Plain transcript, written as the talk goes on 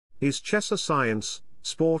Is chess a science,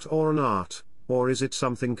 sport or an art, or is it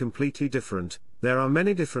something completely different? There are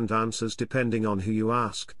many different answers depending on who you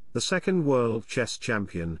ask. The second world chess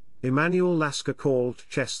champion, Emanuel Lasker, called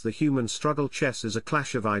chess the human struggle. Chess is a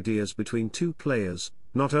clash of ideas between two players.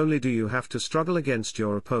 Not only do you have to struggle against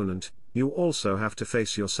your opponent, you also have to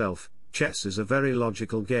face yourself. Chess is a very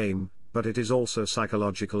logical game, but it is also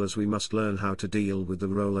psychological, as we must learn how to deal with the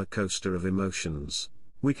roller coaster of emotions.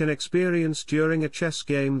 We can experience during a chess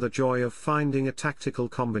game the joy of finding a tactical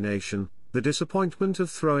combination, the disappointment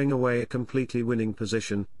of throwing away a completely winning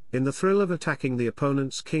position, in the thrill of attacking the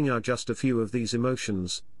opponent's king are just a few of these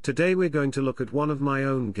emotions. Today we're going to look at one of my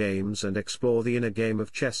own games and explore the inner game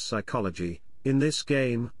of chess psychology. In this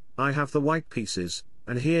game, I have the white pieces,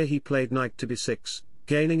 and here he played knight to b6,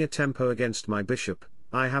 gaining a tempo against my bishop.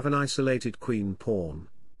 I have an isolated queen pawn.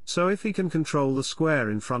 So if he can control the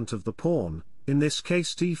square in front of the pawn, in this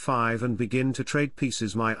case d5, and begin to trade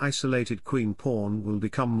pieces, my isolated queen pawn will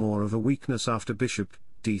become more of a weakness after bishop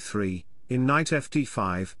d3. In knight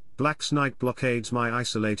fd5, black's knight blockades my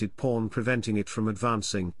isolated pawn, preventing it from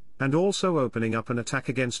advancing, and also opening up an attack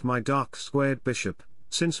against my dark squared bishop.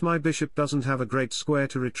 Since my bishop doesn't have a great square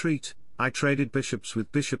to retreat, I traded bishops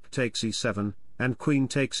with bishop takes e7, and queen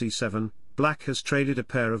takes e7. Black has traded a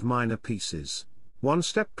pair of minor pieces. One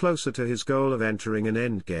step closer to his goal of entering an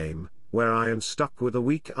endgame, where I am stuck with a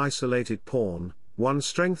weak isolated pawn. One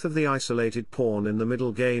strength of the isolated pawn in the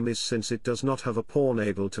middle game is since it does not have a pawn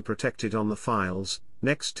able to protect it on the files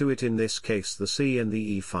next to it, in this case the c and the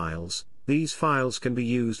e files. These files can be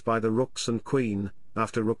used by the rooks and queen.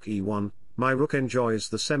 After rook e1, my rook enjoys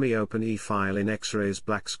the semi-open e file in x-rays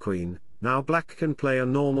black's queen. Now black can play a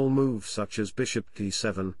normal move such as bishop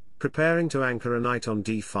d7, preparing to anchor a knight on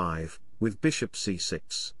d5, with bishop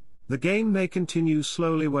c6. The game may continue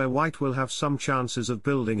slowly, where white will have some chances of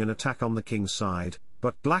building an attack on the king's side,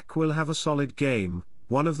 but black will have a solid game.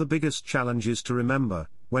 One of the biggest challenges to remember,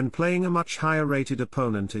 when playing a much higher rated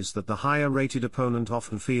opponent, is that the higher rated opponent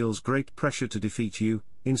often feels great pressure to defeat you.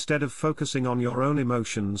 Instead of focusing on your own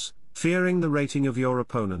emotions, fearing the rating of your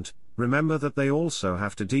opponent, remember that they also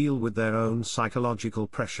have to deal with their own psychological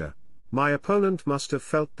pressure. My opponent must have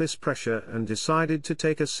felt this pressure and decided to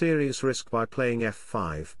take a serious risk by playing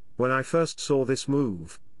f5. When I first saw this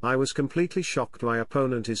move, I was completely shocked. My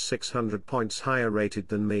opponent is 600 points higher rated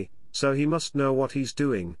than me, so he must know what he's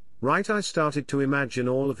doing, right? I started to imagine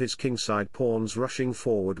all of his kingside pawns rushing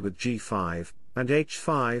forward with g5 and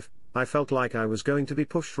h5. I felt like I was going to be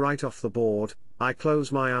pushed right off the board. I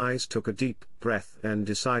closed my eyes, took a deep breath, and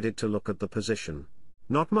decided to look at the position.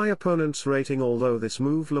 Not my opponent's rating. Although this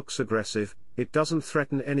move looks aggressive, it doesn't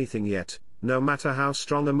threaten anything yet. No matter how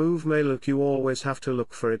strong a move may look, you always have to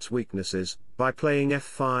look for its weaknesses. By playing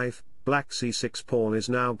f5, black's e6 pawn is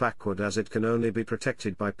now backward, as it can only be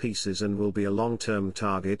protected by pieces and will be a long-term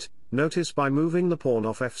target. Notice by moving the pawn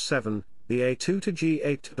off f7, the a2 to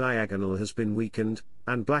g8 diagonal has been weakened,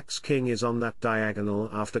 and black's king is on that diagonal.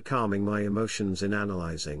 After calming my emotions in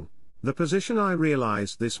analyzing the position, I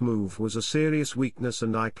realized this move was a serious weakness,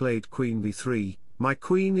 and I played queen b3. My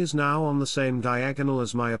queen is now on the same diagonal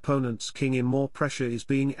as my opponent's king. In more pressure is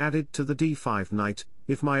being added to the d5 knight.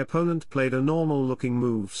 If my opponent played a normal looking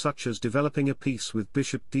move such as developing a piece with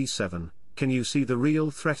bishop d7, can you see the real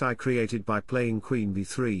threat I created by playing queen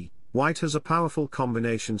b3? White has a powerful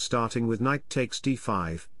combination starting with knight takes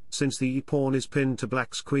d5. Since the e-pawn is pinned to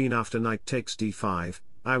black's queen after knight takes d5,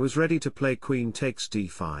 I was ready to play queen takes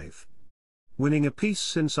d5. Winning a piece,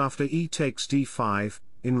 since after e takes d5,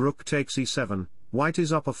 in rook takes e7, white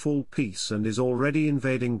is up a full piece and is already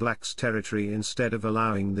invading black's territory instead of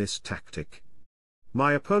allowing this tactic.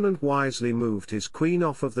 My opponent wisely moved his queen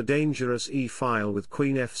off of the dangerous e-file with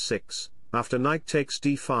queen f6. After knight takes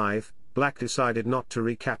d5, black decided not to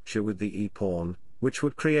recapture with the e-pawn, which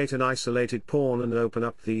would create an isolated pawn and open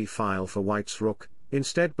up the e-file for white's rook.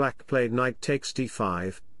 Instead black played knight takes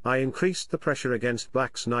d5. I increased the pressure against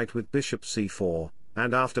black's knight with bishop c4,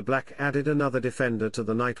 and after black added another defender to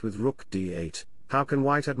the knight with rook d8. How can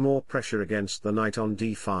white add more pressure against the knight on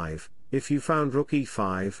d5? If you found rook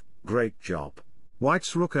e5, great job.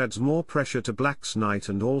 White's rook adds more pressure to black's knight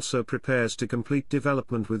and also prepares to complete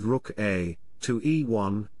development with rook a to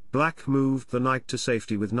e1. Black moved the knight to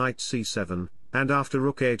safety with knight c7, and after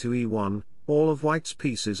rook a to e1, all of white's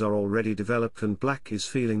pieces are already developed and black is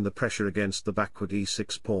feeling the pressure against the backward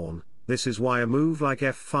e6 pawn. This is why a move like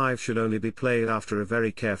f5 should only be played after a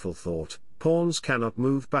very careful thought. Pawns cannot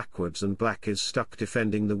move backwards and black is stuck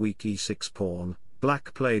defending the weak e6 pawn.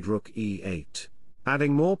 Black played rook e8.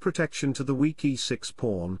 Adding more protection to the weak e6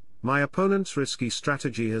 pawn, my opponent's risky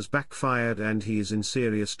strategy has backfired and he is in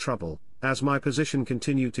serious trouble. As my position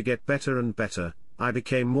continued to get better and better, I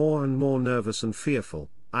became more and more nervous and fearful.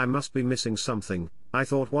 I must be missing something, I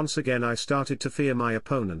thought. Once again I started to fear my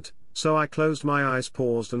opponent, so I closed my eyes,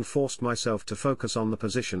 paused and forced myself to focus on the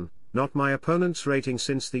position, not my opponent's rating.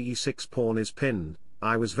 Since the e6 pawn is pinned,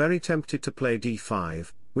 I was very tempted to play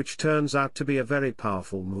d5, which turns out to be a very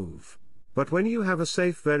powerful move. But when you have a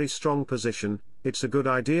safe, very strong position, it's a good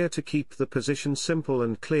idea to keep the position simple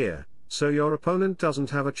and clear, so your opponent doesn't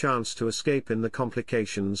have a chance to escape in the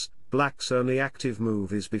complications. Black's only active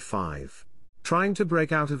move is b5. Trying to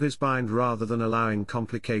break out of his bind rather than allowing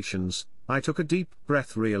complications, I took a deep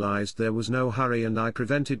breath, realized there was no hurry, and I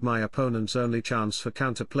prevented my opponent's only chance for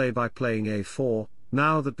counterplay by playing a4.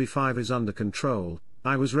 Now that b5 is under control,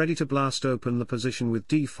 I was ready to blast open the position with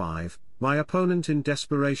d5. My opponent in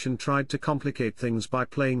desperation tried to complicate things by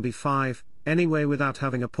playing b5, anyway without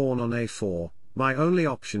having a pawn on a4. My only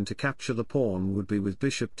option to capture the pawn would be with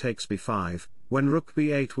bishop takes b5, when rook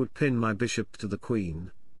b8 would pin my bishop to the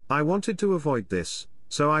queen. I wanted to avoid this,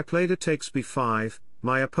 so I played a takes b5.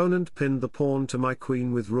 My opponent pinned the pawn to my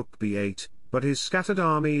queen with rook b8, but his scattered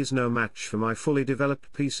army is no match for my fully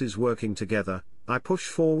developed pieces working together. I push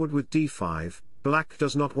forward with d5. Black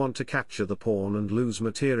does not want to capture the pawn and lose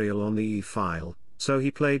material on the e-file, so he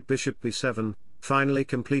played bishop b7, finally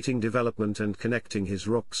completing development and connecting his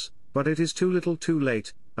rooks, but it is too little too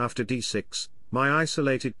late. After d6, my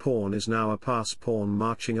isolated pawn is now a pass pawn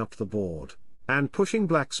marching up the board, and pushing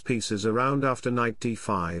black's pieces around. After knight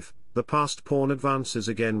d5, the passed pawn advances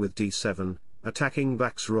again with d7, attacking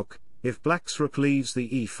black's rook. If black's rook leaves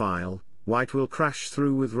the e-file, white will crash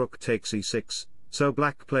through with rook takes e6, so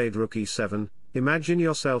black played rook e7. Imagine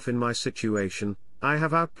yourself in my situation. I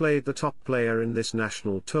have outplayed the top player in this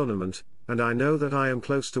national tournament, and I know that I am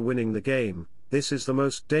close to winning the game. This is the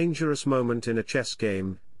most dangerous moment in a chess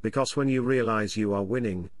game, because when you realize you are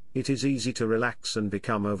winning, it is easy to relax and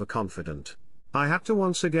become overconfident. I had to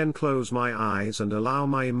once again close my eyes and allow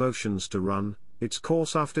my emotions to run its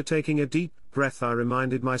course. After taking a deep breath, I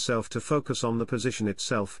reminded myself to focus on the position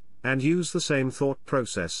itself, and use the same thought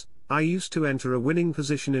process I used to enter a winning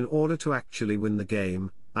position in order to actually win the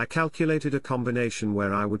game. I calculated a combination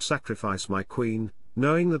where I would sacrifice my queen,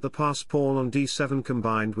 knowing that the pass pawn on d7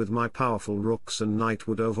 combined with my powerful rooks and knight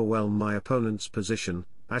would overwhelm my opponent's position.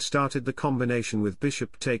 I started the combination with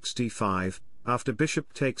bishop takes d5. After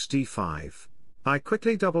bishop takes d5, I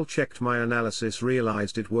quickly double-checked my analysis,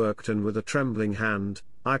 realized it worked, and with a trembling hand,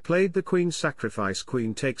 I played the queen sacrifice.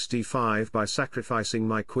 Queen takes d5. By sacrificing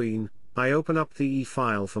my queen, I open up the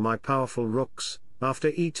e-file for my powerful rooks. After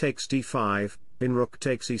e takes d5, in rook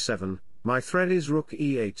takes e7, my threat is rook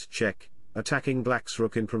e8 check, attacking black's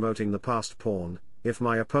rook in promoting the passed pawn. If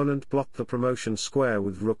my opponent blocked the promotion square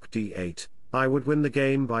with rook d8, I would win the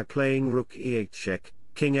game by playing rook e8 check,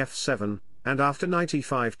 king f7, and after knight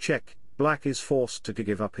e5 check, black is forced to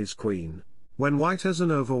give up his queen. When white has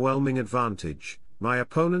an overwhelming advantage, my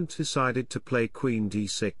opponent decided to play queen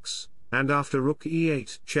d6. And after rook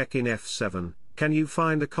e8 check in f7, can you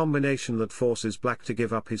find a combination that forces black to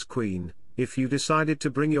give up his queen? If you decided to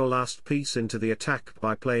bring your last piece into the attack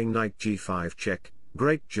by playing knight g5 check,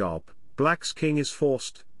 great job. Black's king is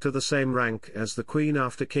forced to the same rank as the queen.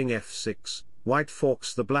 After king f6, white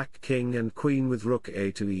forks the black king and queen with rook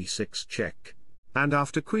a to e6 check. And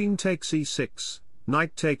after queen takes e6,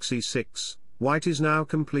 knight takes e6, white is now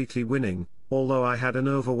completely winning. Although I had an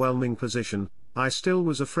overwhelming position, I still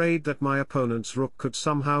was afraid that my opponent's rook could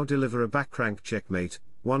somehow deliver a backrank checkmate.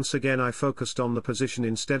 Once again I focused on the position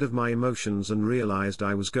instead of my emotions and realized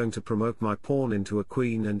I was going to promote my pawn into a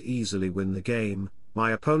queen and easily win the game.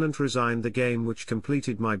 My opponent resigned the game, which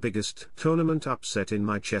completed my biggest tournament upset in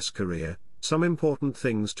my chess career. Some important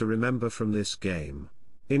things to remember from this game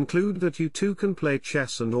include that you too can play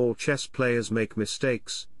chess and all chess players make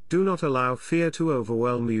mistakes. Do not allow fear to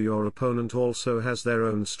overwhelm you. Your opponent also has their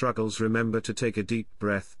own struggles. Remember to take a deep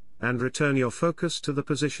breath, and return your focus to the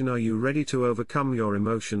position. Are you ready to overcome your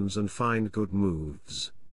emotions and find good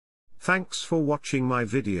moves? Thanks for watching my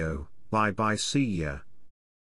video. Bye bye, see ya.